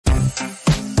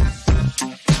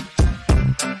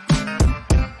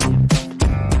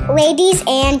Ladies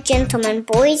and gentlemen,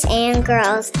 boys and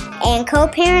girls, and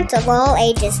co-parents of all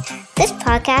ages, this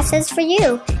podcast is for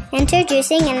you.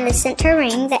 Introducing and the center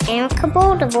ring, the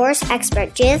Amicable divorce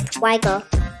expert, Judith Weigel.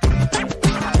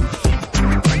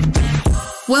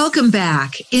 Welcome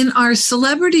back. In our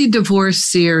celebrity divorce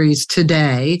series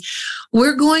today,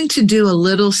 we're going to do a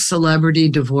little celebrity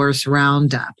divorce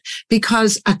roundup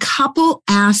because a couple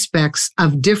aspects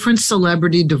of different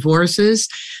celebrity divorces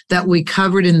that we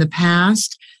covered in the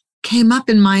past came up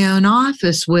in my own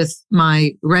office with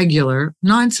my regular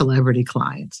non-celebrity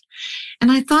clients.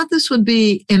 And I thought this would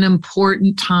be an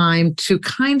important time to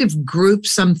kind of group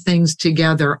some things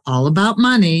together all about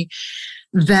money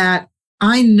that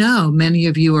I know many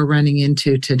of you are running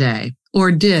into today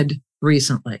or did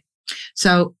recently.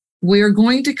 So we're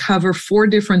going to cover 4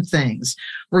 different things.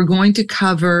 We're going to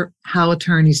cover how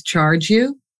attorneys charge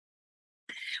you.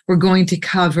 We're going to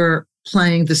cover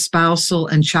playing the spousal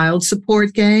and child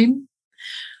support game.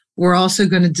 We're also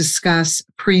going to discuss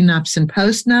pre-nups and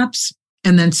post-nups,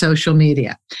 and then social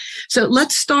media. So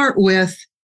let's start with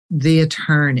the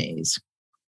attorneys.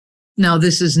 Now,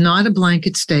 this is not a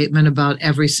blanket statement about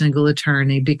every single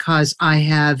attorney because I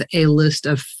have a list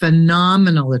of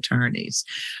phenomenal attorneys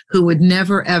who would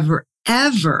never, ever,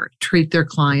 ever treat their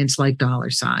clients like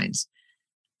dollar signs.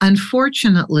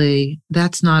 Unfortunately,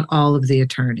 that's not all of the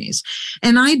attorneys.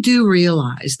 And I do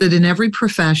realize that in every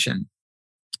profession,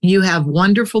 you have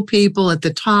wonderful people at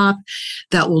the top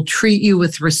that will treat you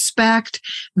with respect,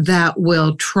 that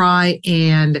will try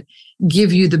and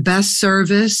give you the best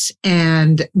service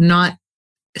and not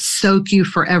soak you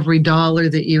for every dollar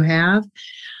that you have.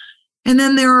 And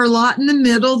then there are a lot in the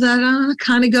middle that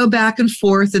kind of go back and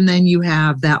forth. And then you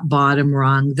have that bottom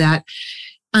rung that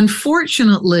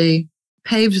unfortunately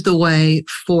paves the way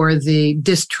for the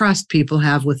distrust people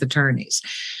have with attorneys.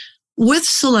 With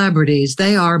celebrities,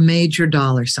 they are major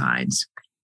dollar signs.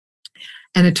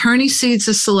 An attorney sees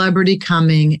a celebrity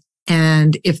coming,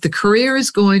 and if the career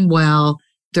is going well,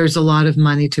 there's a lot of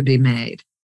money to be made.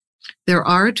 There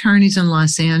are attorneys in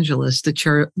Los Angeles that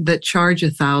charge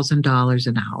 $1,000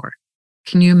 an hour.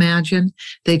 Can you imagine?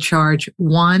 They charge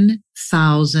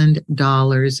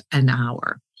 $1,000 an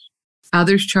hour.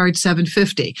 Others charge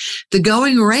 $750. The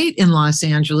going rate in Los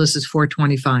Angeles is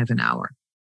 $425 an hour.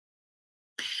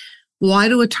 Why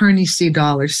do attorneys see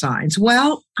dollar signs?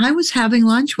 Well, I was having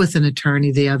lunch with an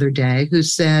attorney the other day who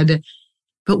said,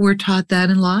 but we're taught that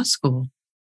in law school.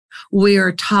 We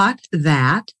are taught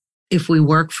that if we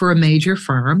work for a major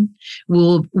firm,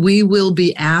 we will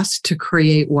be asked to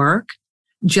create work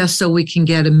just so we can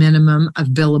get a minimum of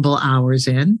billable hours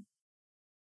in.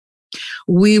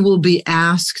 We will be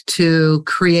asked to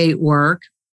create work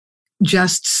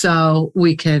just so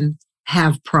we can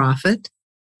have profit.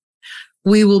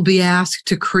 We will be asked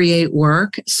to create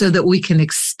work so that we can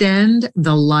extend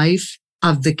the life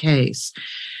of the case.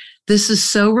 This is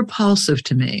so repulsive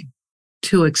to me,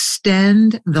 to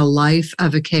extend the life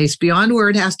of a case beyond where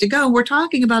it has to go. We're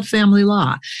talking about family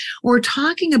law. We're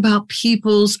talking about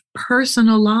people's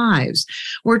personal lives.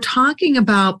 We're talking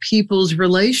about people's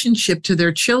relationship to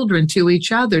their children, to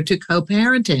each other, to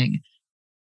co-parenting.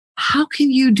 How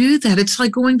can you do that? It's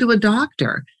like going to a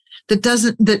doctor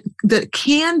that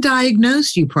can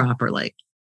diagnose you properly,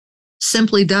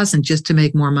 simply doesn't, just to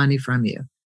make more money from you.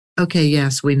 Okay,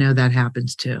 yes, we know that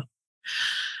happens too.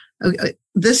 Okay,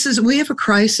 we have a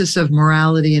crisis of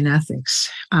morality and ethics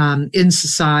in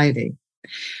society.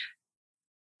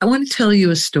 I want to tell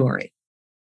you a story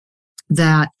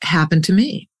that happened to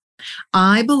me.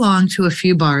 I belong to a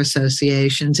few bar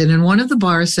associations, and in one of the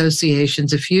bar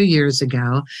associations a few years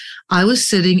ago, I was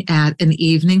sitting at an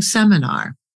evening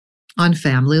seminar on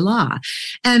family law.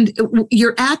 And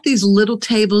you're at these little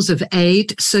tables of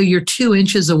 8, so you're 2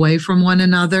 inches away from one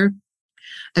another,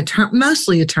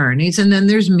 mostly attorneys. And then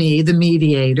there's me, the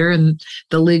mediator, and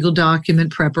the legal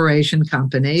document preparation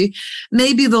company.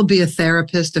 Maybe there'll be a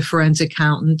therapist, a forensic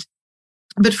accountant.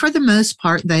 But for the most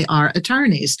part, they are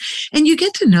attorneys. And you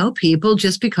get to know people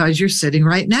just because you're sitting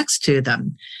right next to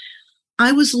them.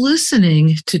 I was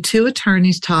listening to 2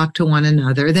 attorneys talk to one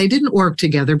another. They didn't work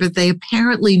together, but they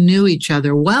apparently knew each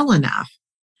other well enough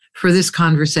for this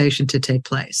conversation to take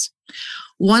place.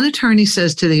 One attorney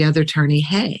says to the other attorney,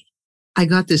 hey, I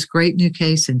got this great new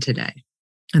case in today.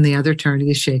 And the other attorney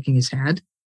is shaking his head.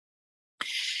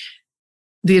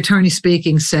 The attorney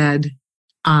speaking said,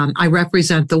 I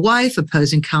represent the wife,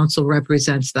 opposing counsel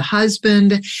represents the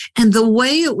husband. And the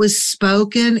way it was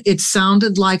spoken, it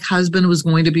sounded like husband was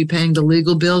going to be paying the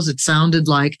legal bills. It sounded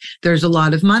like there's a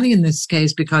lot of money in this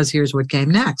case because here's what came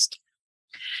next.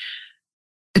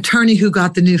 attorney who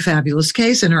got the new fabulous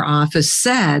case in her office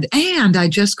said, and I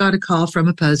just got a call from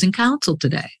opposing counsel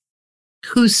today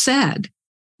who said,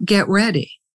 get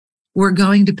ready. We're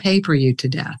going to paper you to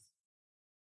death.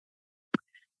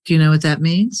 Do you know what that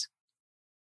means?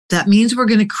 That means we're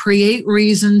going to create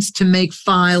reasons to make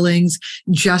filings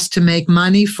just to make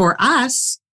money for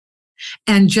us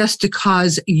and just to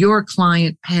cause your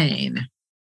client pain,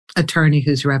 attorney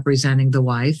who's representing the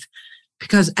wife.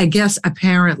 Because I guess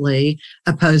apparently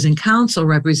opposing counsel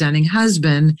representing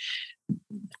husband,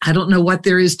 I don't know what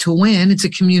there is to win. It's a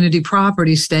community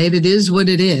property state. It is what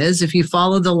it is. If you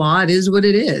follow the law, it is what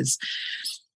it is.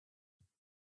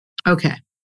 Okay.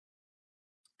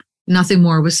 Nothing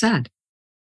more was said.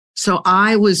 So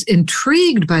I was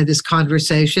intrigued by this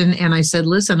conversation and I said,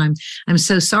 listen, I'm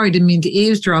so sorry. Didn't mean to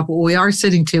eavesdrop, but we are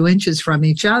sitting 2 inches from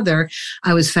each other.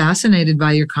 I was fascinated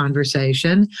by your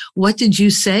conversation. What did you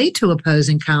say to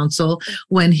opposing counsel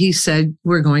when he said,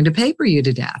 we're going to paper you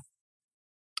to death?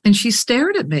 And she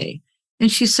stared at me and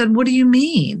she said, what do you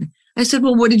mean? I said,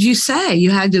 well, what did you say?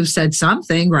 You had to have said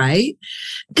something, right?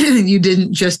 You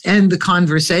didn't just end the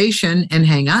conversation and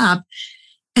hang up.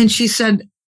 And she said,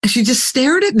 she just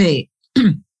stared at me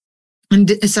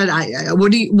and said,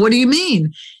 what do you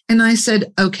mean? And I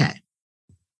said, okay,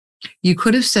 you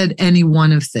could have said any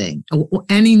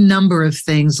number of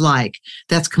things like,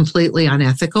 that's completely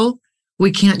unethical. We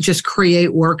can't just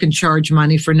create work and charge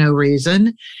money for no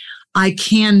reason. I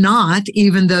cannot,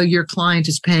 even though your client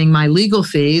is paying my legal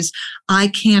fees, I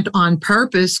can't on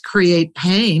purpose create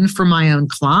pain for my own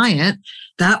client.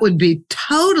 That would be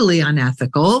totally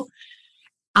unethical.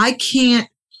 I can't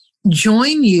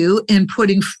join you in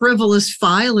putting frivolous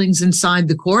filings inside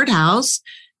the courthouse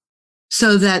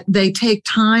so that they take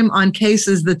time on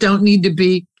cases that don't need to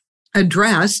be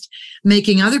addressed,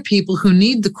 making other people who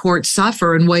need the court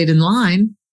suffer and wait in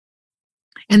line.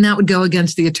 And that would go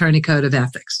against the attorney code of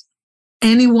ethics.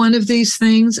 Any one of these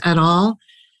things at all.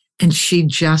 And she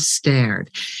just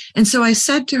stared. And so I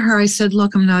said to her, I said,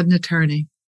 look, I'm not an attorney.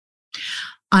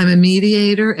 I'm a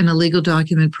mediator in a legal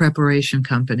document preparation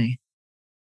company.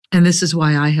 And this is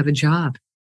why I have a job,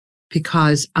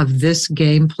 because of this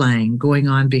game playing going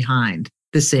on behind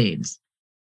the scenes.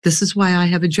 This is why I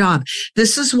have a job.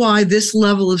 This is why this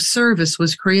level of service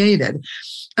was created.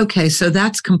 Okay, so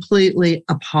that's completely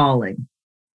appalling.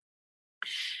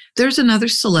 There's another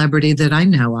celebrity that I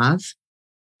know of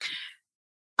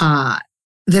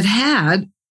that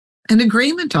had an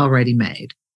agreement already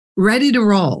made, ready to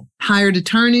roll, hired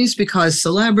attorneys because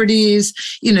celebrities,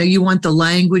 you want the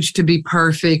language to be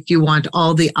perfect. You want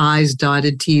all the I's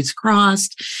dotted, T's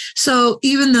crossed. So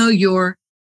even though you're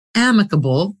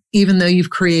amicable, even though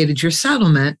you've created your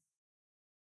settlement,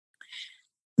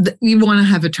 you want to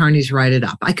have attorneys write it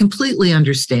up. I completely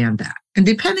understand that. And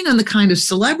depending on the kind of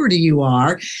celebrity you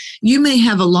are, you may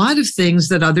have a lot of things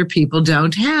that other people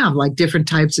don't have, like different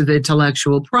types of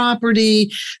intellectual property,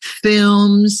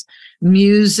 films,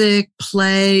 music,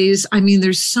 plays. I mean,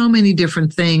 there's so many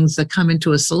different things that come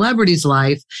into a celebrity's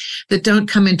life that don't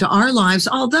come into our lives,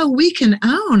 although we can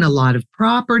own a lot of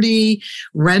property,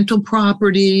 rental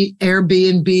property,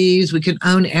 Airbnbs, we can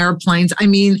own airplanes. I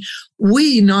mean,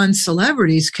 we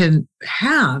non-celebrities can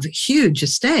have huge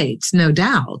estates, no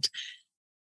doubt.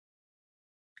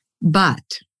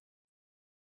 But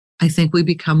I think we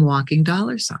become walking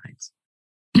dollar signs.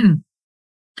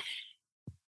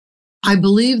 I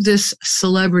believe this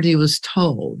celebrity was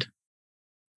told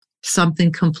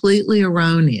something completely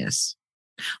erroneous,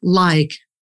 like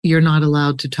you're not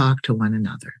allowed to talk to one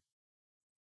another.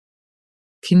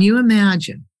 Can you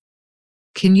imagine?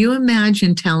 Can you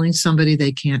imagine telling somebody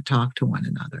they can't talk to one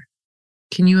another?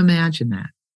 Can you imagine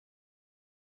that?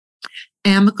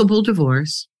 Amicable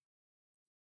divorce.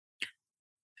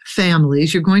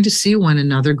 Families, you're going to see one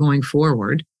another going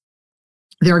forward.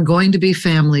 There are going to be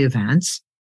family events.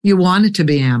 You want it to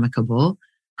be amicable.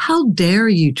 How dare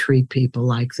you treat people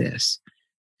like this?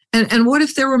 And what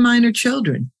if there were minor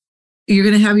children? You're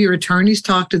going to have your attorneys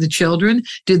talk to the children,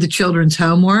 do the children's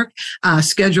homework,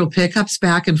 schedule pickups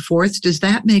back and forth. Does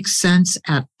that make sense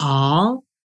at all?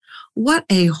 What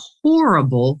a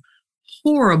horrible,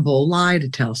 horrible lie to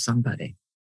tell somebody.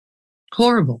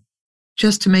 Horrible.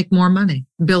 Just to make more money,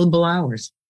 billable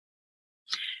hours.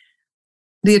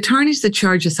 The attorneys that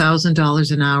charge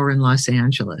 $1,000 an hour in Los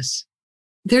Angeles,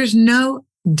 there's no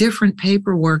different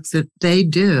paperwork that they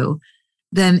do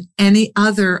than any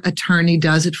other attorney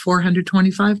does at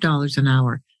 $425 an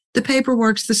hour. The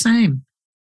paperwork's the same.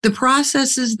 The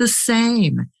process is the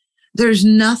same. There's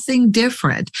nothing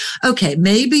different. Okay,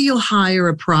 maybe you'll hire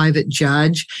a private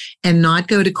judge and not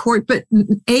go to court, but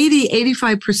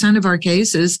 85% of our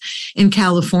cases in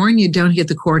California don't hit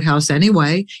the courthouse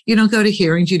anyway. You don't go to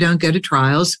hearings, you don't go to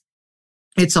trials.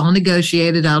 It's all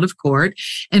negotiated out of court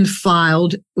and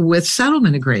filed with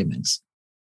settlement agreements.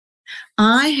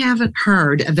 I haven't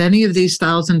heard of any of these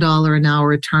 $1,000 an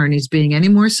hour attorneys being any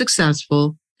more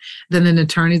successful than an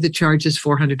attorney that charges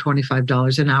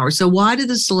 $425 an hour. So why do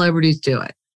the celebrities do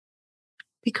it?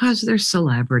 Because they're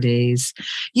celebrities.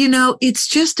 You know, it's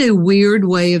just a weird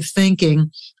way of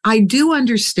thinking. I do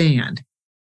understand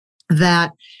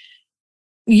that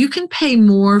you can pay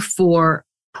more for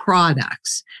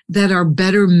products that are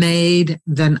better made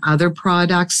than other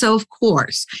products. So of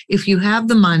course, if you have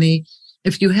the money,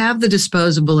 if you have the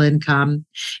disposable income,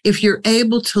 if you're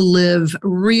able to live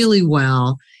really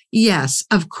well, yes,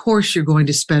 of course, you're going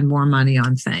to spend more money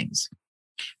on things.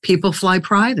 People fly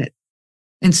private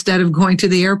instead of going to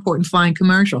the airport and flying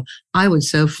commercial. I would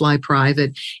so fly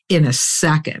private in a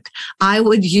second. I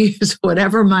would use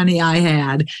whatever money I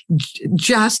had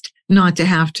just not to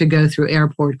have to go through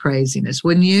airport craziness.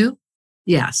 Wouldn't you?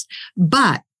 Yes.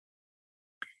 But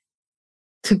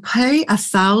to pay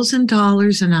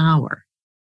 $1,000 an hour,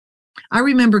 I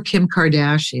remember Khloe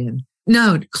Kardashian,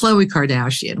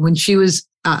 when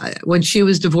she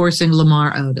was divorcing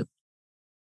Lamar Odom.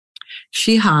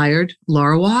 She hired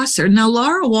Laura Wasser. Now,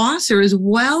 Laura Wasser is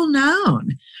well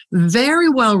known, very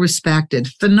well respected,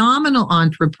 phenomenal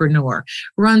entrepreneur,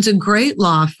 runs a great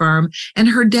law firm, and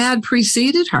her dad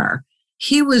preceded her.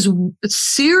 He was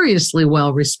seriously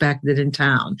well respected in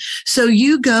town. So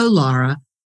you go, Laura,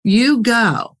 you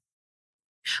go.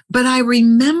 But I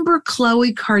remember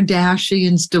Khloe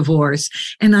Kardashian's divorce,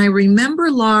 and I remember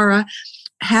Laura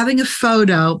having a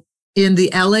photo in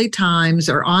the LA Times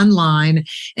or online,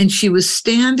 and she was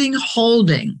standing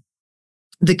holding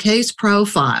the case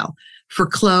profile for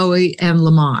Khloe and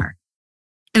Lamar.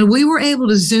 And we were able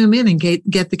to zoom in and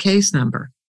get the case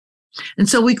number. And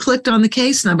so we clicked on the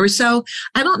case number. So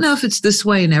I don't know if it's this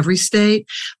way in every state,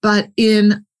 but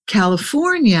in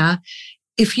California,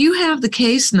 if you have the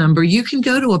case number, you can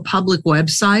go to a public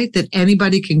website that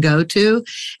anybody can go to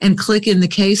and click in the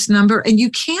case number. And you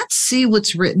can't see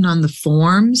what's written on the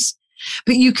forms,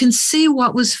 but you can see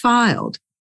what was filed.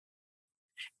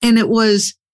 And it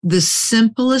was the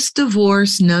simplest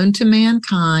divorce known to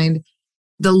mankind,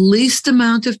 the least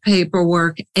amount of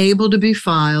paperwork able to be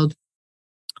filed,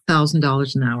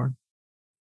 $1,000 an hour.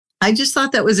 I just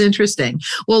thought that was interesting.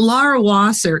 Well, Laura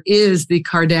Wasser is the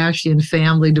Kardashian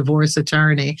family divorce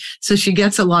attorney, so she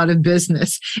gets a lot of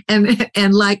business. And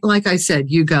like I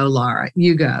said, you go, Laura,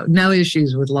 you go. No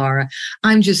issues with Laura.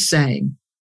 I'm just saying,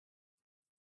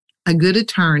 a good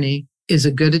attorney is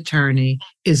a good attorney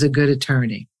is a good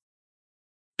attorney.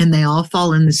 And they all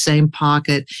fall in the same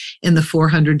pocket in the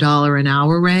 $400 an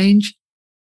hour range,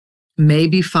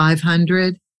 maybe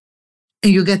 $500.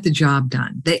 And you'll get the job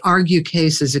done. They argue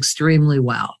cases extremely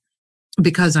well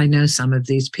because I know some of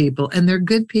these people and they're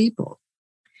good people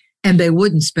and they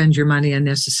wouldn't spend your money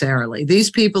unnecessarily. These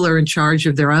people are in charge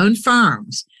of their own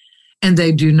firms and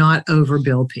they do not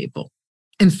overbill people.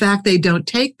 In fact, they don't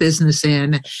take business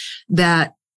in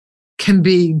that can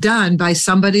be done by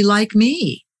somebody like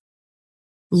me.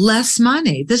 Less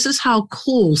money. This is how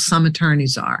cool some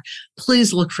attorneys are.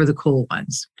 Please look for the cool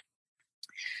ones.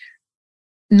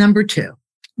 Number 2,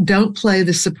 don't play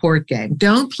the support game.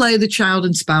 Don't play the child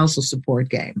and spousal support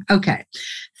game. Okay.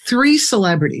 3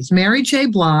 celebrities, Mary J.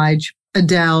 Blige,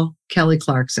 Adele, Kelly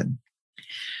Clarkson.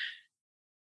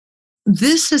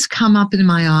 This has come up in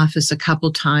my office a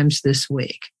couple times this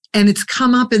week, and it's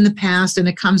come up in the past, and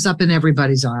it comes up in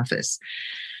everybody's office.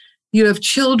 You have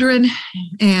children,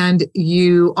 and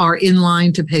you are in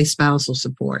line to pay spousal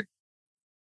support.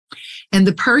 And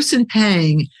the person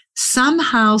paying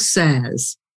somehow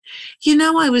says, you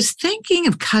know, I was thinking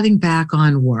of cutting back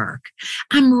on work.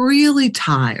 I'm really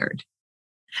tired.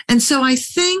 And so I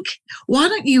think, why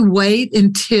don't you wait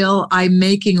until I'm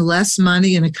making less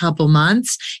money in a couple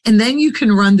months, and then you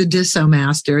can run the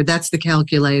DissoMaster, that's the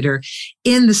calculator,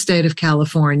 in the state of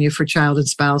California for child and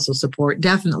spousal support,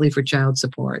 definitely for child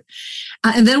support.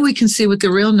 And then we can see what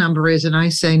the real number is. And I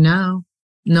say, no,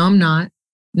 I'm not.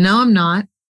 No, I'm not.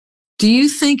 Do you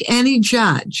think any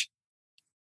judge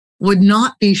would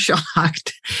not be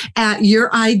shocked at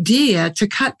your idea to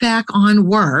cut back on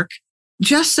work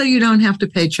just so you don't have to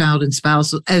pay child and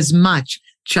spousal, as much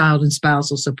child and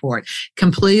spousal support?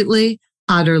 Completely,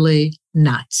 utterly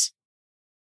nuts.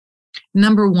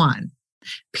 Number 1,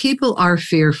 People are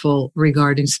fearful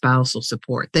regarding spousal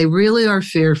support. They really are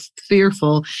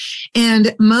fearful.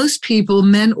 And most people,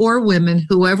 men or women,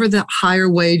 whoever the higher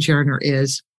wage earner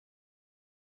is,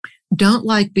 don't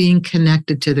like being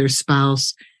connected to their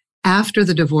spouse after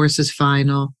the divorce is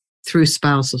final through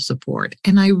spousal support.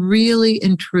 And I really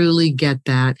and truly get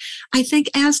that. I think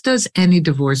as does any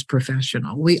divorce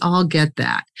professional. We all get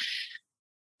that.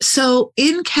 So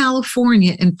in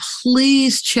California, and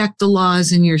please check the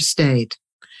laws in your state,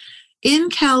 in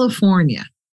California,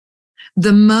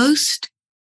 the most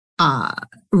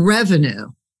revenue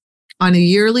on a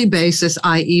yearly basis,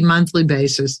 i.e. monthly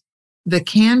basis, that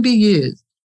can be used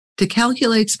to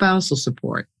calculate spousal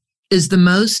support is the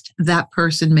most that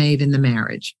person made in the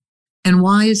marriage. And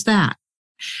why is that?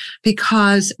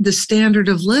 Because the standard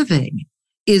of living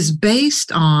is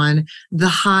based on the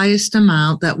highest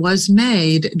amount that was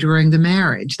made during the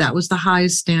marriage. That was the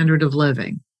highest standard of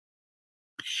living.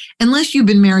 Unless you've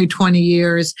been married 20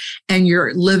 years and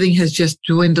your living has just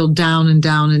dwindled down and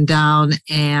down and down,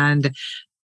 and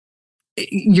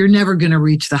you're never going to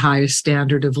reach the highest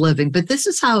standard of living. But this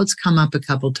is how it's come up a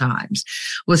couple times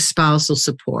with spousal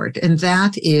support. And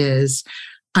that is,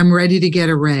 I'm ready to get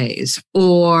a raise,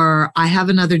 or I have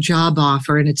another job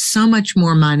offer and it's so much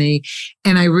more money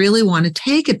and I really want to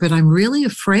take it, but I'm really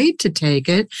afraid to take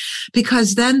it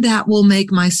because then that will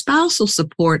make my spousal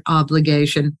support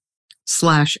obligation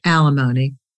 /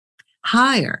 alimony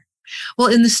higher. Well,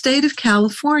 in the state of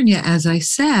California, as I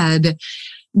said,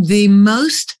 the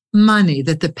most money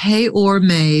that the payor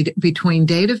made between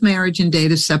date of marriage and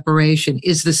date of separation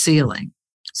is the ceiling.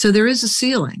 So there is a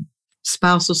ceiling.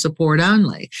 Spousal support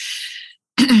only.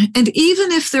 And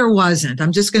even if there wasn't,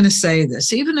 I'm just going to say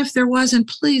this, even if there wasn't,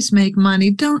 please make money.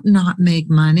 Don't not make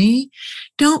money.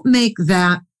 Don't make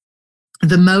that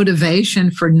the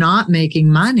motivation for not making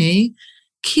money.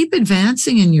 Keep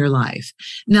advancing in your life.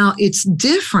 Now, it's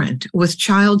different with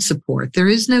child support. There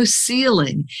is no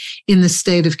ceiling in the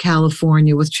state of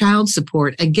California with child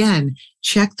support. Again,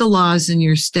 check the laws in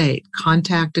your state,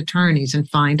 contact attorneys and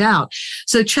find out.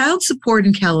 So child support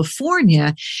in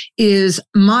California is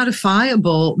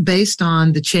modifiable based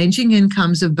on the changing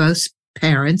incomes of both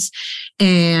parents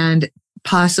and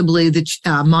possibly the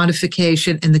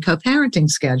modification in the co-parenting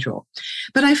schedule.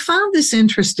 But I found this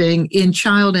interesting in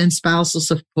child and spousal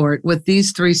support with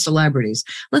these three celebrities.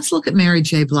 Let's look at Mary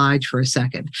J. Blige for a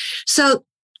second. So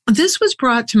this was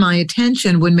brought to my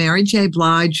attention when Mary J.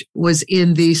 Blige was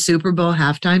in the Super Bowl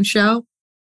halftime show.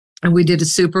 And we did a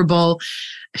Super Bowl,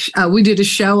 we did a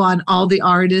show on all the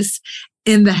artists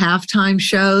in the halftime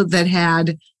show that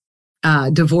had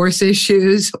divorce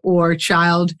issues or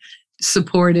child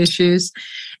support issues.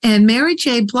 And Mary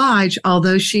J. Blige,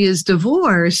 although she is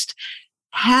divorced,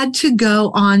 had to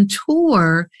go on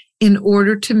tour in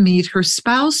order to meet her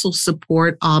spousal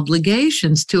support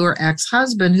obligations to her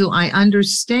ex-husband, who I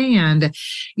understand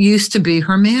used to be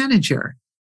her manager.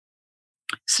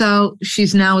 So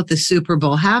she's now at the Super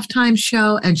Bowl halftime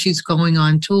show and she's going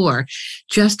on tour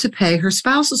just to pay her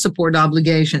spousal support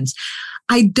obligations.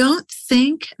 I don't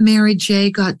think Mary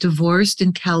J. got divorced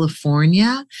in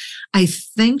California. I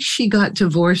think she got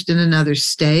divorced in another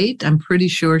state. I'm pretty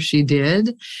sure she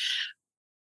did.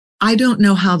 I don't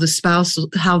know how the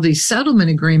settlement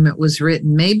agreement was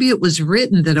written. Maybe it was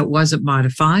written that it wasn't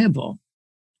modifiable.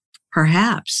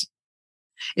 Perhaps.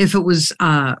 If it was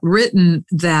written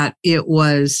that it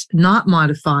was not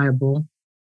modifiable,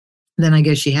 then I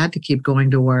guess she had to keep going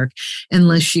to work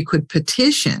unless she could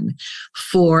petition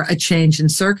for a change in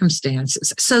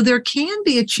circumstances. So there can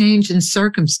be a change in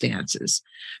circumstances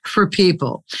for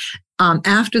people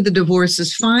after the divorce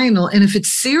is final. And if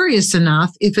it's serious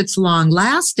enough, if it's long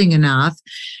lasting enough,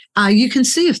 you can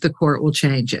see if the court will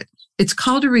change it. It's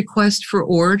called a request for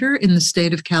order in the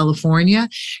state of California.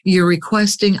 You're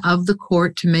requesting of the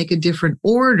court to make a different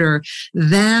order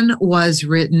than was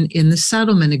written in the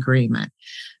settlement agreement.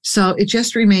 So it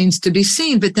just remains to be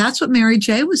seen. But that's what Mary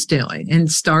J. was doing,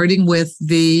 and starting with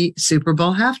the Super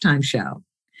Bowl halftime show.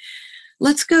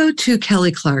 Let's go to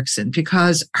Kelly Clarkson,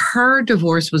 because her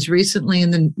divorce was recently in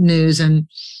the news. And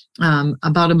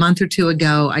about a month or two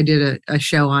ago, I did a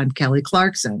show on Kelly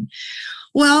Clarkson.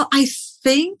 Well, I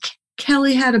think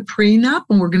Kelly had a prenup,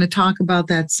 and we're going to talk about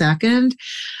that second.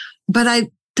 But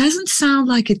it doesn't sound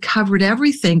like it covered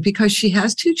everything because she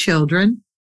has 2 children.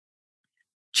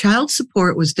 Child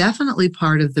support was definitely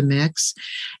part of the mix,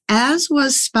 as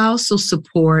was spousal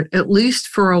support, at least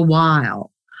for a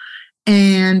while.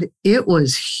 And it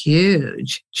was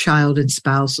huge, child and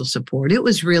spousal support. It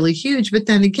was really huge. But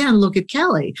then again, look at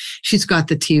Kelly. She's got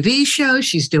the TV show.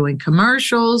 She's doing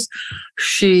commercials.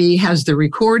 She has the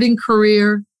recording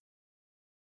career.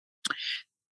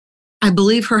 I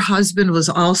believe her husband was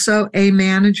also a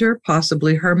manager,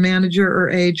 possibly her manager or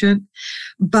agent,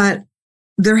 but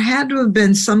there had to have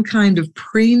been some kind of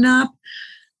prenup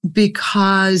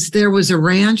because there was a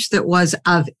ranch that was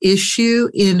of issue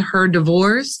in her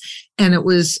divorce and it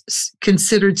was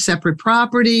considered separate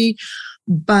property,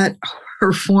 but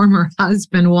her former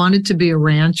husband wanted to be a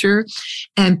rancher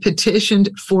and petitioned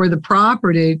for the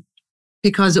property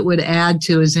because it would add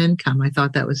to his income. I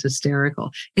thought that was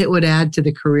hysterical. It would add to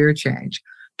the career change.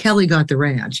 Kelly got the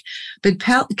ranch, but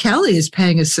Kelly is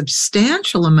paying a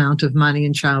substantial amount of money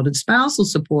in child and spousal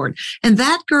support. And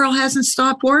that girl hasn't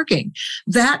stopped working.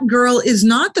 That girl is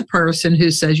not the person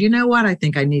who says, you know what, I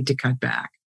think I need to cut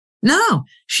back. No,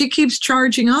 she keeps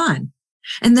charging on.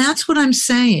 And that's what I'm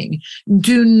saying.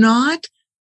 Do not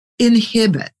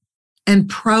inhibit and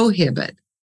prohibit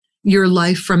your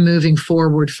life from moving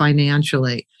forward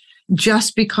financially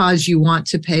just because you want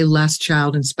to pay less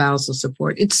child and spousal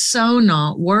support. It's so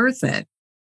not worth it.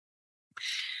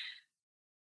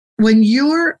 When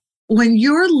you're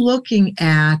looking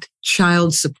at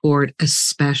child support,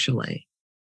 especially,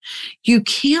 you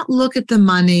can't look at the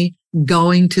money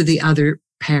going to the other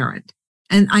parent.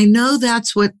 And I know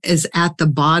that's what is at the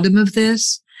bottom of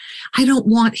this. I don't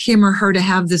want him or her to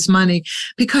have this money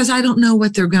because I don't know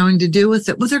what they're going to do with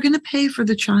it. Well, they're going to pay for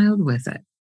the child with it.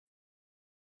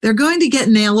 They're going to get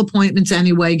nail appointments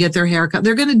anyway, get their hair cut.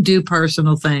 They're going to do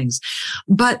personal things.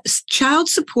 But child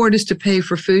support is to pay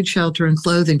for food, shelter, and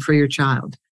clothing for your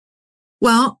child.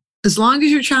 Well, as long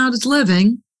as your child is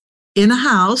living in a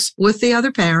house with the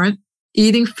other parent,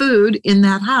 eating food in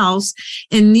that house,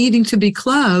 and needing to be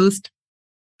clothed,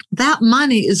 that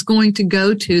money is going to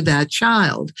go to that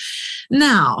child.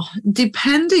 Now,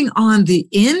 depending on the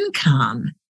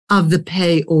income of the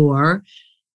payor,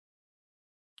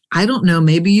 I don't know,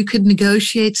 maybe you could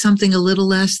negotiate something a little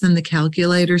less than the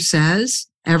calculator says.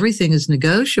 Everything is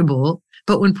negotiable,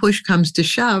 but when push comes to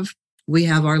shove, we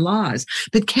have our laws.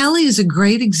 But Kelly is a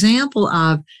great example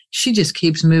of she just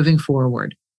keeps moving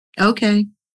forward. Okay,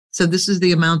 so this is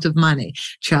the amount of money.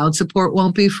 Child support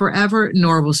won't be forever,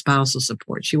 nor will spousal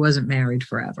support. She wasn't married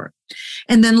forever.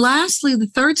 And then lastly, the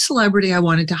third celebrity I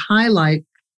wanted to highlight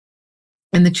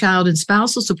in the child and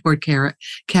spousal support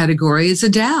category is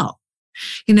Adele.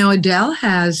 You know, Adele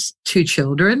has 2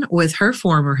 children with her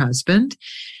former husband,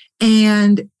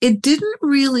 and it didn't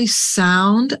really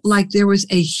sound like there was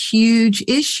a huge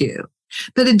issue,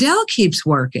 but Adele keeps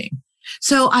working.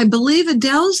 So I believe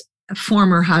Adele's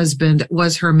former husband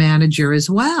was her manager as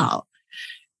well.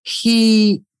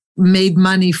 He made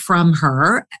money from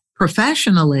her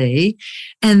professionally,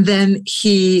 and then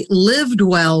he lived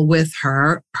well with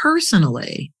her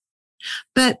personally.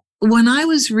 But when I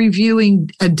was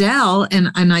reviewing Adele, and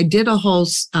I did a whole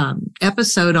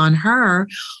episode on her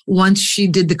once she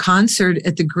did the concert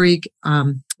at the Greek,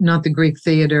 not the Greek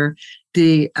Theater,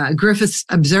 the Griffith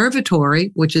Observatory,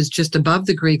 which is just above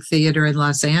the Greek Theater in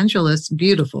Los Angeles.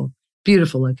 Beautiful,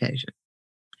 beautiful location.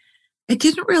 It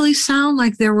didn't really sound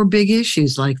like there were big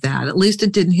issues like that. At least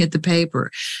it didn't hit the paper.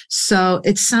 So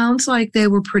it sounds like they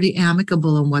were pretty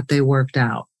amicable in what they worked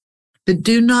out. But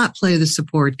do not play the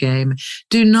support game.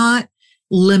 Do not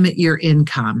limit your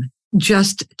income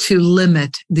just to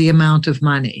limit the amount of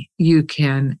money you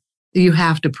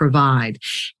have to provide.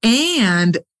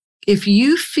 And if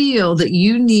you feel that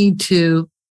you need to,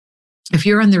 if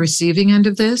you're on the receiving end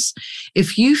of this,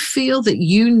 if you feel that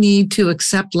you need to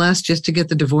accept less just to get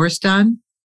the divorce done,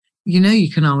 you know,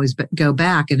 you can always go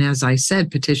back and, as I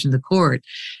said, petition the court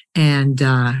and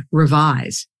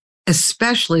revise.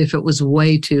 Especially if it was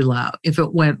way too low, if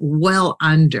it went well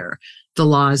under the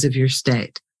laws of your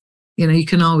state. You know, you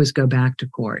can always go back to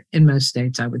court in most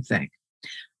states, I would think.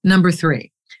 Number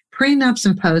 3, pre-nups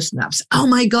and post-nups. Oh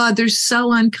my God, they're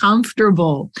so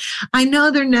uncomfortable. I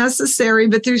know they're necessary,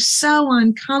 but they're so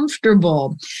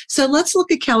uncomfortable. So let's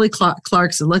look at Kelly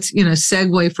Clarkson. Let's,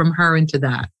 segue from her into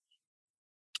that.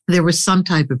 There was some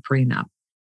type of prenup,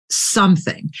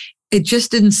 something. It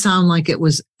just didn't sound like it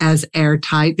was as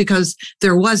airtight because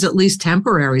there was at least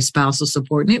temporary spousal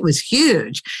support, and it was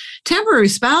huge. Temporary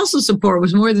spousal support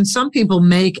was more than some people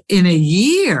make in a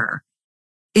year.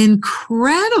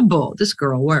 Incredible. This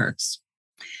girl works.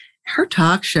 Her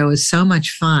talk show is so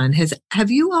much fun. Have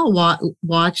you all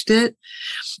watched it?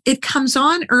 It comes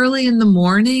on early in the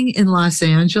morning in Los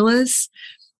Angeles,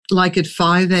 like at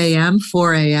 5 a.m.,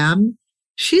 4 a.m.,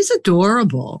 She's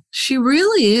adorable. She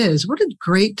really is. What a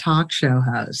great talk show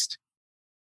host.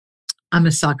 I'm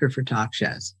a sucker for talk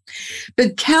shows.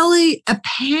 But Kelly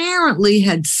apparently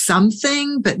had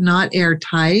something, but not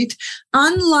airtight,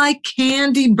 unlike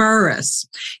Candy Burris.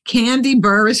 Candy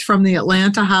Burris from the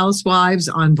Atlanta Housewives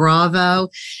on Bravo,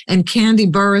 and Candy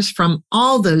Burris from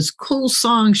all those cool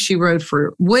songs she wrote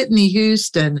for Whitney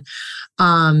Houston,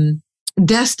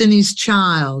 Destiny's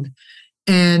Child,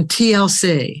 and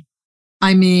TLC.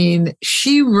 I mean,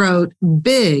 she wrote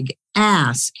big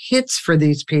ass hits for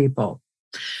these people.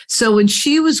 So when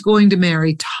she was going to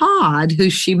marry Todd, who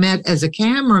she met as a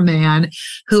cameraman,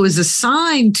 who was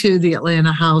assigned to the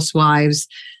Atlanta Housewives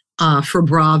for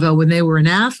Bravo when they were in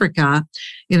Africa,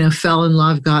 fell in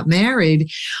love, got married.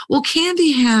 Well,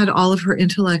 Candy had all of her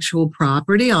intellectual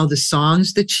property, all the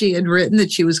songs that she had written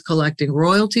that she was collecting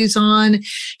royalties on.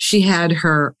 She had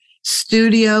her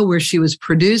studio where she was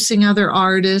producing other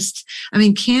artists. I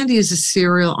mean, Candy is a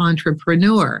serial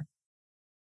entrepreneur.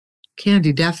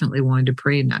 Candy definitely wanted a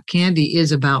prenup. Candy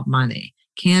is about money.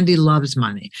 Candy loves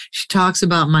money. She talks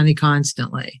about money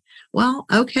constantly. Well,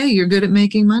 okay, you're good at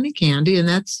making money, Candy, and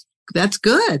that's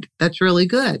good. That's really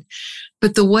good.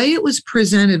 But the way it was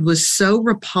presented was so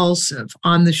repulsive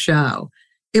on the show.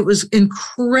 It was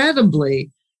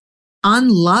incredibly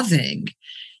unloving.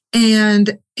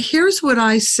 And here's what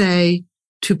I say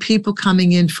to people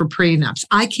coming in for prenups.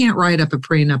 I can't write up a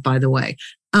prenup, by the way.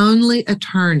 Only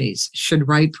attorneys should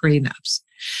write prenups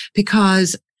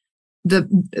because the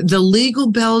legal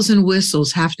bells and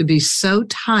whistles have to be so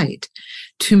tight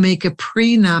to make a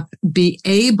prenup be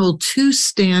able to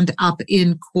stand up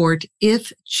in court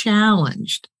if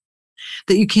challenged,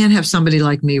 that you can't have somebody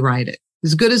like me write it.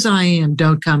 As good as I am,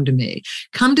 don't come to me.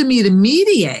 Come to me to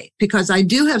mediate, because I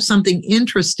do have something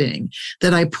interesting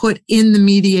that I put in the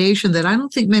mediation that I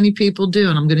don't think many people do,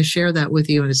 and I'm going to share that with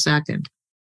you in a second.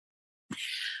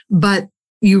 But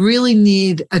you really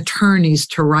need attorneys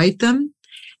to write them,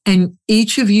 and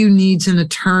each of you needs an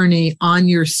attorney on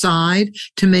your side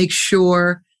to make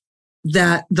sure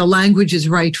that the language is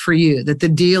right for you, that the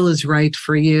deal is right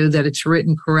for you, that it's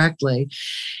written correctly.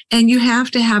 And you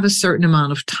have to have a certain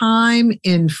amount of time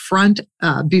in front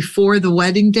before the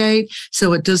wedding date,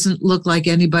 so it doesn't look like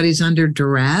anybody's under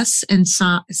duress in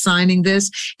signing this,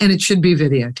 and it should be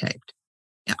videotaped.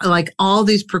 Like, all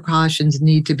these precautions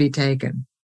need to be taken.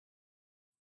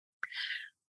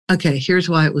 Okay, here's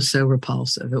why it was so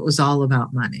repulsive. It was all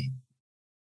about money.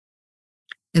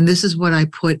 And this is what I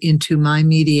put into my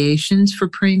mediations for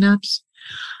prenups.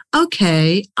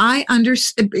 Okay, I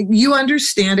understand. You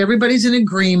understand, everybody's in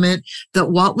agreement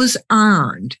that what was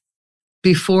earned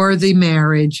before the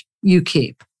marriage, you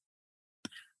keep.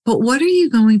 But what are you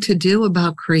going to do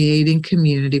about creating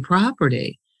community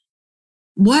property?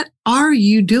 What are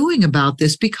you doing about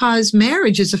this? Because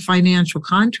marriage is a financial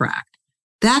contract.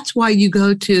 That's why you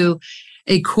go to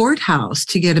a courthouse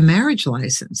to get a marriage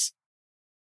license,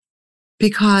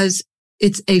 because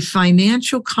it's a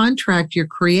financial contract you're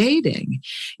creating.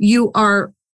 You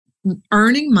are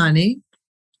earning money,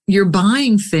 you're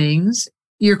buying things,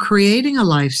 you're creating a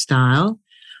lifestyle.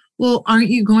 Well,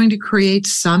 aren't you going to create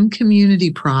some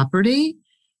community property?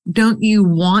 Don't you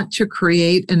want to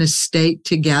create an estate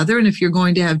together? And if you're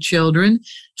going to have children,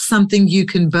 something you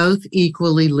can both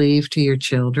equally leave to your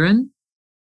children?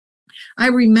 I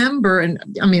remember, and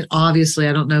I mean, obviously,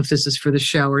 I don't know if this is for the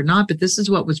show or not, but this is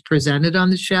what was presented on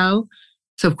the show.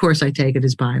 So, of course, I take it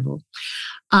as Bible.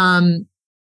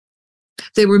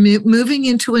 They were moving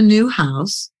into a new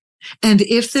house. And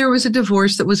if there was a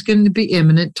divorce that was going to be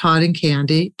imminent, Todd and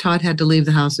Candy, Todd had to leave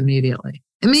the house immediately.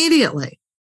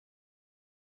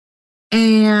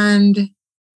 And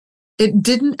it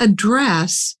didn't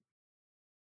address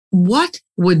what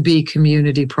would be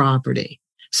community property.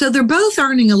 So they're both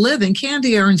earning a living.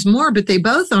 Candy earns more, but they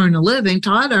both earn a living.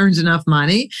 Todd earns enough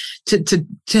money to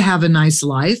have a nice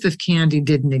life if Candy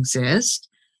didn't exist.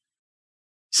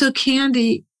 So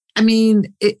Candy, I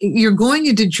mean, you're going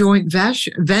into joint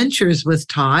ventures with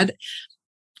Todd,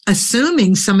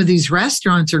 assuming some of these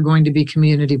restaurants are going to be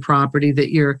community property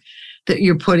that you're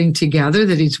putting together,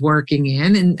 that he's working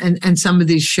in, and some of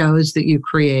these shows that you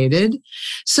created.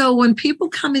 So when people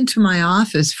come into my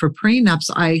office for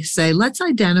prenups, I say, let's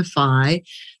identify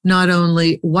not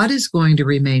only what is going to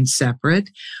remain separate,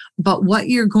 but what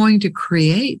you're going to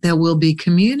create that will be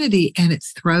community. And it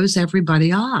throws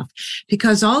everybody off,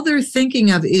 because all they're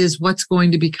thinking of is what's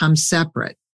going to become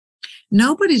separate.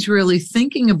 Nobody's really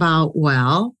thinking about,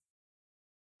 well,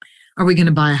 are we going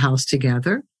to buy a house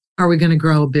together? Are we going to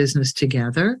grow a business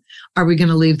together? Are we going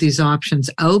to leave these options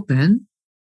open?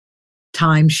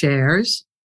 Timeshares?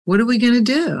 What are we going to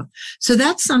do? So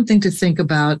that's something to think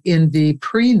about in the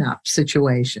prenup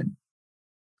situation.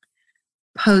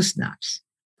 Post-nups.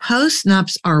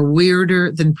 Post-nups are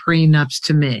weirder than pre-nups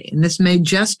to me. And this may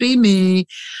just be me,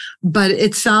 but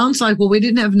it sounds like, well, we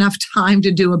didn't have enough time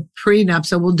to do a prenup,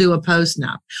 so we'll do a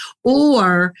post-nup.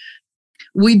 Or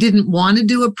we didn't want to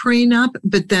do a prenup,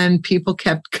 but then people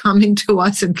kept coming to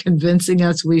us and convincing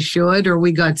us we should, or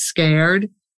we got scared.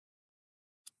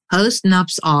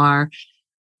 Post-nups are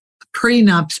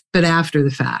prenups, but after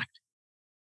the fact.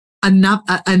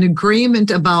 An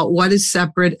agreement about what is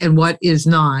separate and what is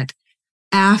not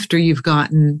after you've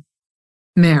gotten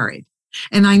married.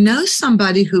 And I know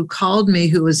somebody who called me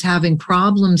who was having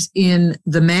problems in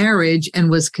the marriage and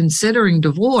was considering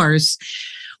divorce.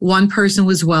 One person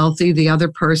was wealthy, the other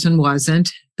person wasn't.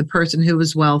 The person who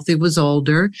was wealthy was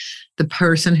older. The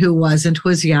person who wasn't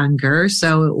was younger.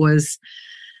 So it was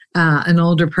an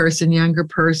older person, younger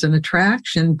person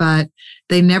attraction, but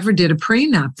they never did a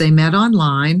prenup. They met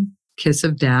online, kiss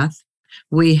of death.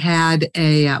 We had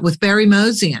with Barry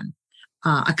Mosian.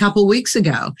 A couple weeks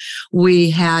ago, we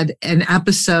had an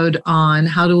episode on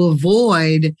how to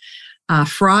avoid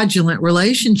fraudulent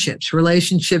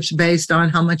relationships based on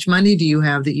how much money do you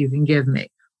have that you can give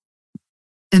me.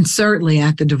 And certainly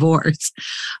at the divorce,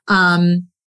 they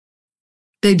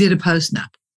did a post-nup.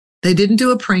 They didn't do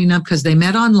a prenup because they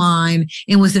met online,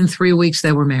 and within 3 weeks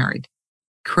they were married.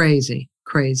 Crazy,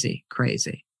 crazy,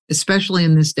 crazy, especially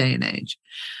in this day and age.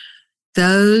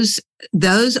 Those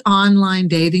online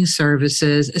dating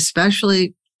services,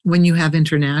 especially when you have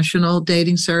international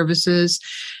dating services,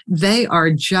 they're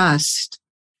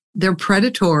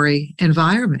predatory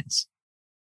environments.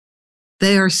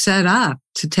 They are set up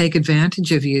to take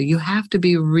advantage of you. You have to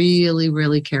be really,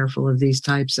 really careful of these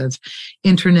types of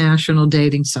international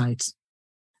dating sites.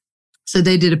 So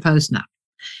they did a post-nup.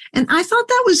 And I thought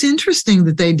that was interesting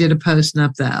that they did a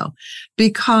post-nup, though,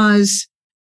 because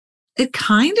it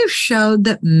kind of showed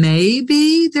that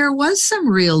maybe there was some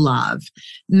real love.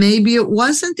 Maybe it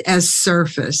wasn't as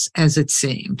surface as it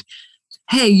seemed.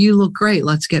 Hey, you look great.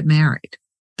 Let's get married.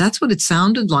 That's what it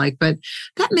sounded like. But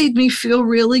that made me feel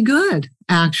really good,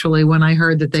 actually, when I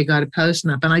heard that they got a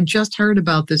post-nup. And I just heard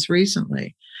about this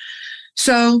recently.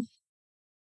 So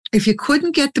if you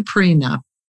couldn't get the prenup,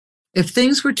 if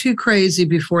things were too crazy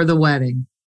before the wedding,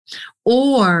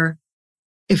 or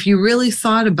if you really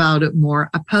thought about it more,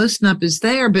 a post-nup is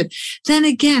there. But then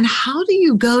again, how do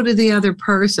you go to the other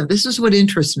person? This is what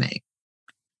interests me.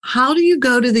 How do you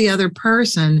go to the other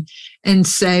person and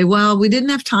say, well, we didn't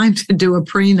have time to do a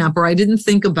prenup, or I didn't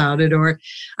think about it, or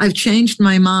I've changed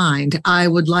my mind. I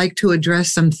would like to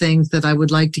address some things that I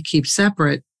would like to keep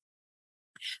separate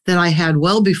that I had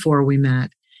well before we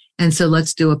met. And so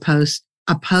let's do a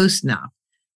post-nup.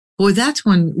 Boy, that's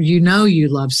when you know you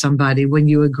love somebody, when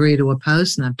you agree to a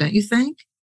post-nup, don't you think?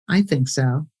 I think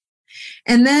so.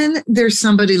 And then there's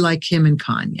somebody like Kim and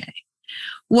Kanye.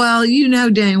 Well, you know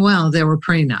dang well there were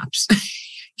prenups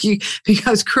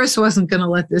because Chris wasn't going to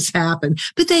let this happen,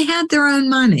 but they had their own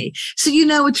money. So,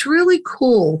 it's really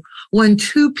cool when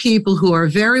two people who are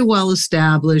very well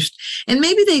established, and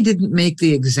maybe they didn't make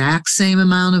the exact same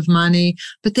amount of money,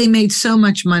 but they made so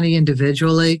much money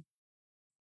individually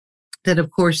that,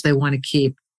 of course, they want to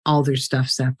keep all their stuff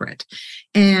separate.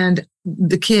 And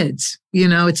the kids,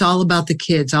 it's all about the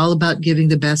kids, all about giving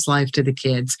the best life to the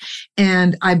kids.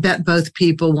 And I bet both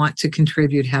people want to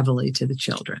contribute heavily to the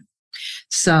children.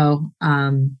 So,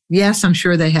 yes, I'm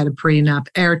sure they had a prenup,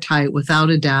 airtight, without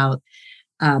a doubt.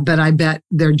 But I bet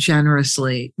they're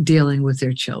generously dealing with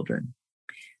their children.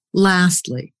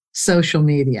 Lastly, social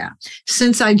media.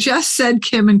 Since I just said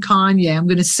Kim and Kanye, I'm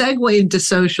going to segue into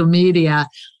social media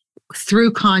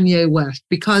through Kanye West,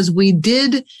 because we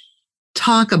did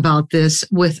talk about this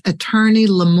with attorney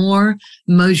Lamor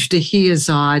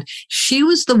Mojdahiyazad. She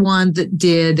was the one that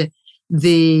did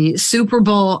the Super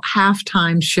Bowl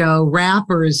halftime show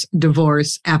rappers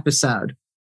divorce episode.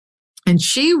 And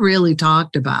she really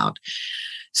talked about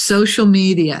social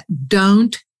media.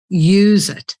 Don't use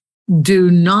it.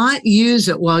 Do not use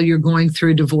it while you're going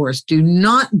through divorce. Do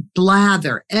not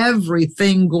blather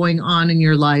everything going on in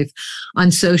your life on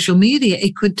social media.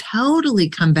 It could totally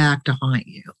come back to haunt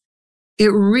you.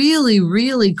 It really,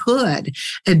 really could.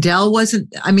 Adele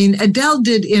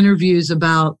did interviews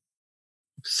about,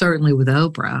 certainly with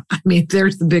Oprah.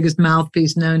 There's the biggest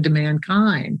mouthpiece known to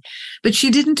mankind. But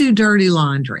she didn't do dirty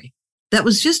laundry. That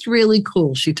was just really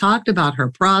cool. She talked about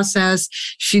her process.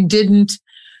 She didn't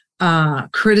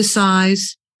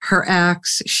criticize her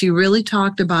ex. She really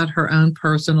talked about her own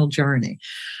personal journey.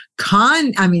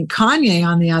 Kanye,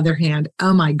 on the other hand,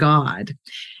 oh my God,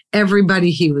 everybody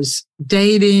he was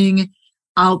dating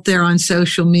out there on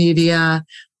social media,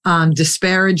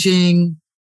 disparaging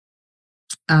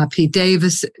Pete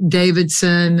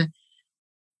Davidson,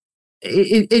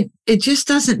 it just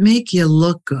doesn't make you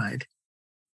look good.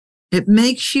 It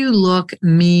makes you look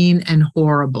mean and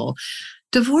horrible.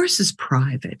 Divorce is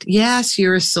private. Yes,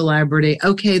 you're a celebrity.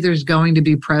 Okay, there's going to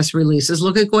be press releases.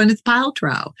 Look at Gwyneth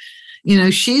Paltrow.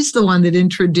 She's the one that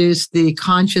introduced the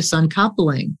conscious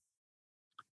uncoupling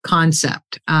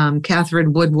concept,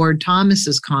 Catherine Woodward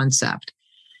Thomas's concept.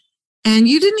 And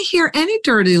you didn't hear any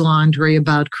dirty laundry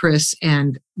about Chris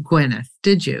and Gwyneth,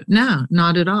 did you? No,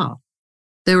 not at all.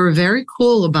 They were very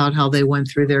cool about how they went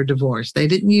through their divorce. They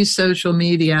didn't use social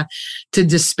media to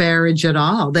disparage at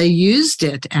all. They used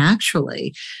it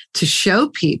actually to show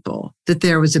people that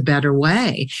there was a better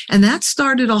way. And that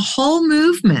started a whole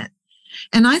movement.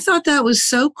 And I thought that was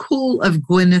so cool of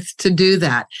Gwyneth to do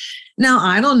that. Now,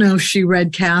 I don't know if she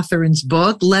read Catherine's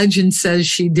book. Legend says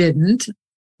she didn't.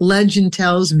 Legend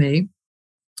tells me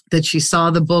that she saw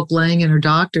the book laying in her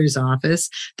doctor's office,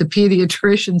 the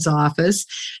pediatrician's office,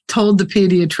 told the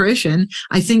pediatrician.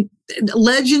 I think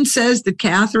legend says that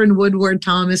Catherine Woodward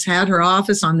Thomas had her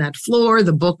office on that floor.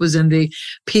 The book was in the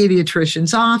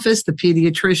pediatrician's office. The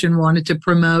pediatrician wanted to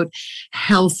promote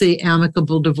healthy,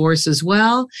 amicable divorce as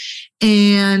well.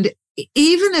 And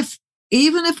even if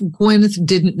Gwyneth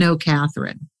didn't know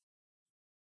Catherine,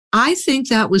 I think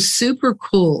that was super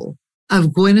cool of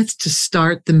Gwyneth to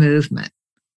start the movement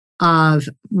of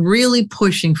really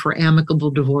pushing for amicable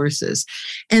divorces.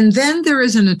 And then there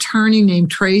is an attorney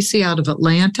named Tracy out of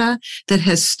Atlanta that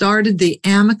has started the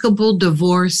Amicable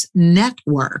Divorce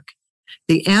Network,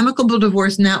 the Amicable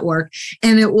Divorce Network.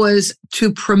 And it was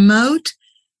to promote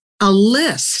a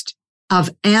list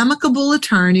of amicable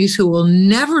attorneys who will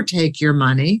never take your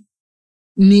money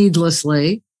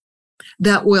needlessly,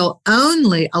 that will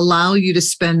only allow you to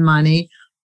spend money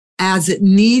as it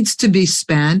needs to be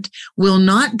spent, will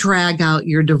not drag out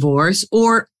your divorce,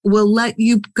 or will let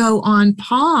you go on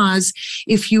pause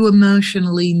if you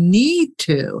emotionally need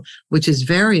to, which is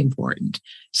very important.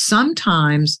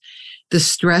 Sometimes the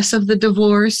stress of the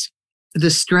divorce,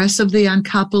 the stress of the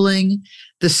uncoupling,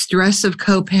 the stress of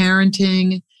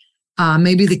co-parenting,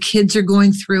 maybe the kids are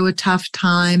going through a tough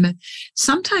time.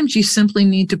 Sometimes you simply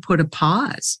need to put a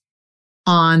pause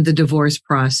on the divorce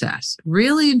process.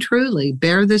 Really and truly,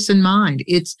 bear this in mind.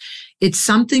 It's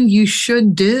something you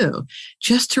should do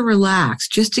just to relax,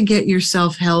 just to get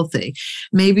yourself healthy.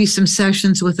 Maybe some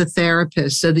sessions with a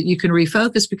therapist so that you can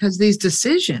refocus, because these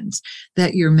decisions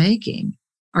that you're making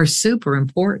are super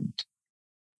important.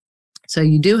 So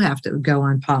you do have to go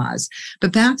on pause.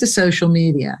 But back to social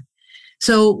media.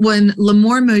 So when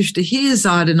Lamor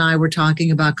Mojdahizad and I were talking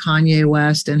about Kanye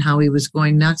West and how he was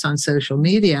going nuts on social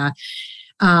media,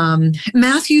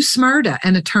 Matthew Smyrda,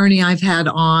 an attorney I've had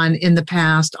on in the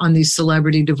past on these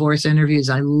celebrity divorce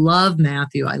interviews. I love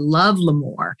Matthew. I love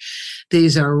Lamor.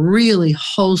 These are really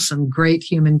wholesome, great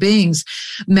human beings.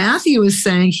 Matthew was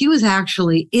saying he was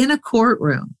actually in a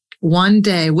courtroom one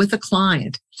day with a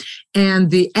client,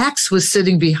 and the ex was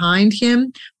sitting behind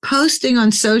him, posting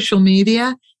on social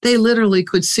media. They literally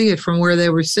could see it from where they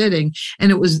were sitting.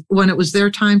 And it was when it was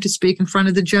their time to speak in front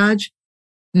of the judge,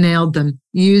 nailed them,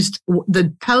 used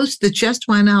the post that just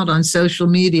went out on social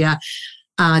media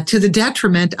to the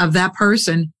detriment of that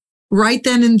person right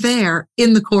then and there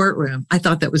in the courtroom. I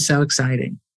thought that was so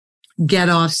exciting. Get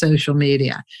off social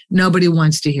media. Nobody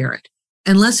wants to hear it.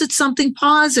 Unless it's something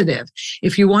positive.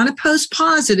 If you want to post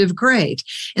positive, great.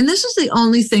 And this is the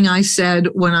only thing I said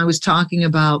when I was talking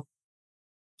about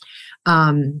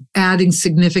adding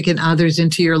significant others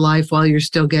into your life while you're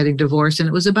still getting divorced. And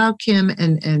it was about Kim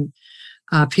and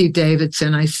Pete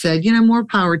Davidson. I said, more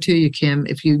power to you, Kim,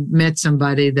 if you met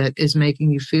somebody that is making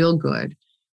you feel good.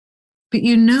 But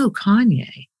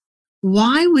Kanye,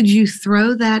 why would you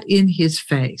throw that in his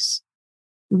face?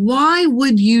 Why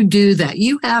would you do that?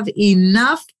 You have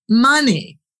enough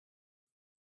money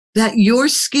that your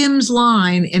Skims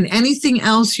line and anything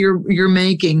else you're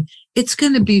making, it's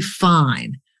going to be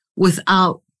fine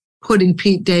without putting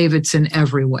Pete Davidson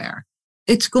everywhere.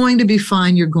 It's going to be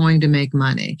fine. You're going to make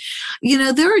money.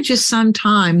 There are just some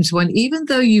times when, even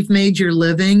though you've made your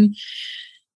living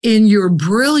in your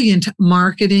brilliant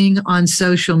marketing on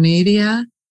social media,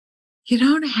 you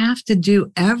don't have to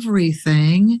do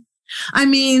everything. I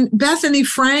mean, Bethany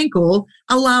Frankel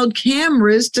allowed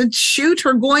cameras to shoot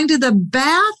her going to the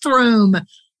bathroom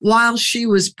while she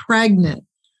was pregnant.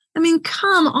 I mean,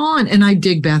 come on. And I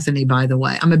dig Bethany, by the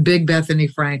way. I'm a big Bethany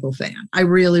Frankel fan. I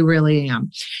really, really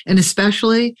am. And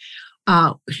especially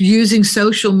using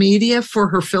social media for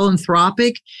her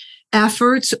philanthropic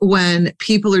efforts when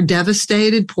people are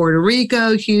devastated, Puerto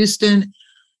Rico, Houston.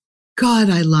 God,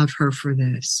 I love her for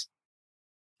this.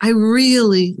 I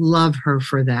really love her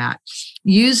for that,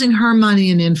 using her money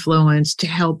and influence to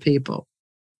help people.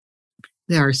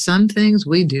 There are some things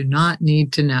we do not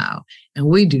need to know, and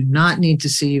we do not need to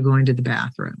see you going to the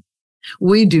bathroom.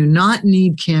 We do not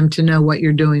need Kim to know what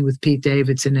you're doing with Pete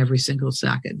Davidson every single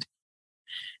second.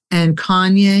 And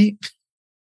Kanye,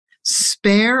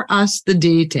 spare us the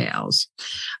details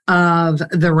of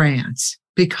the rants,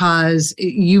 because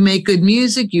you make good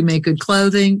music, you make good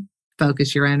clothing,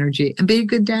 focus your energy, and be a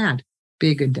good dad.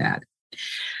 Be a good dad.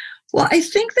 Well, I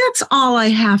think that's all I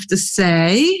have to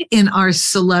say in our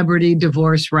celebrity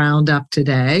divorce roundup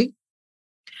today.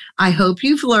 I hope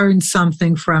you've learned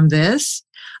something from this.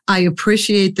 I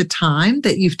appreciate the time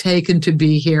that you've taken to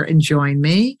be here and join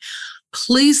me.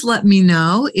 Please let me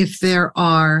know if there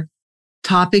are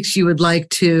topics you would like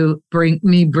to bring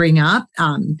up,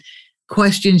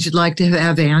 questions you'd like to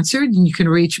have answered. And you can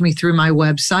reach me through my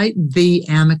website,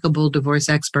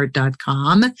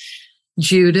 theamicableddivorceexpert.com.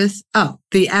 Judith,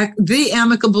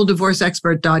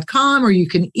 theamicableddivorceexpert.com, or you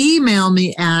can email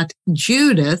me at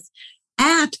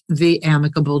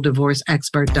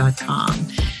judith@theamicableddivorceexpert.com.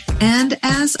 And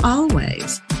as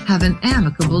always, have an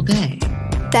amicable day.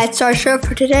 That's our show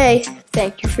for today.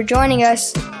 Thank you for joining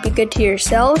us. Be good to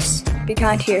yourselves, be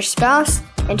kind to your spouse,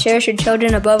 and cherish your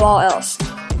children above all else.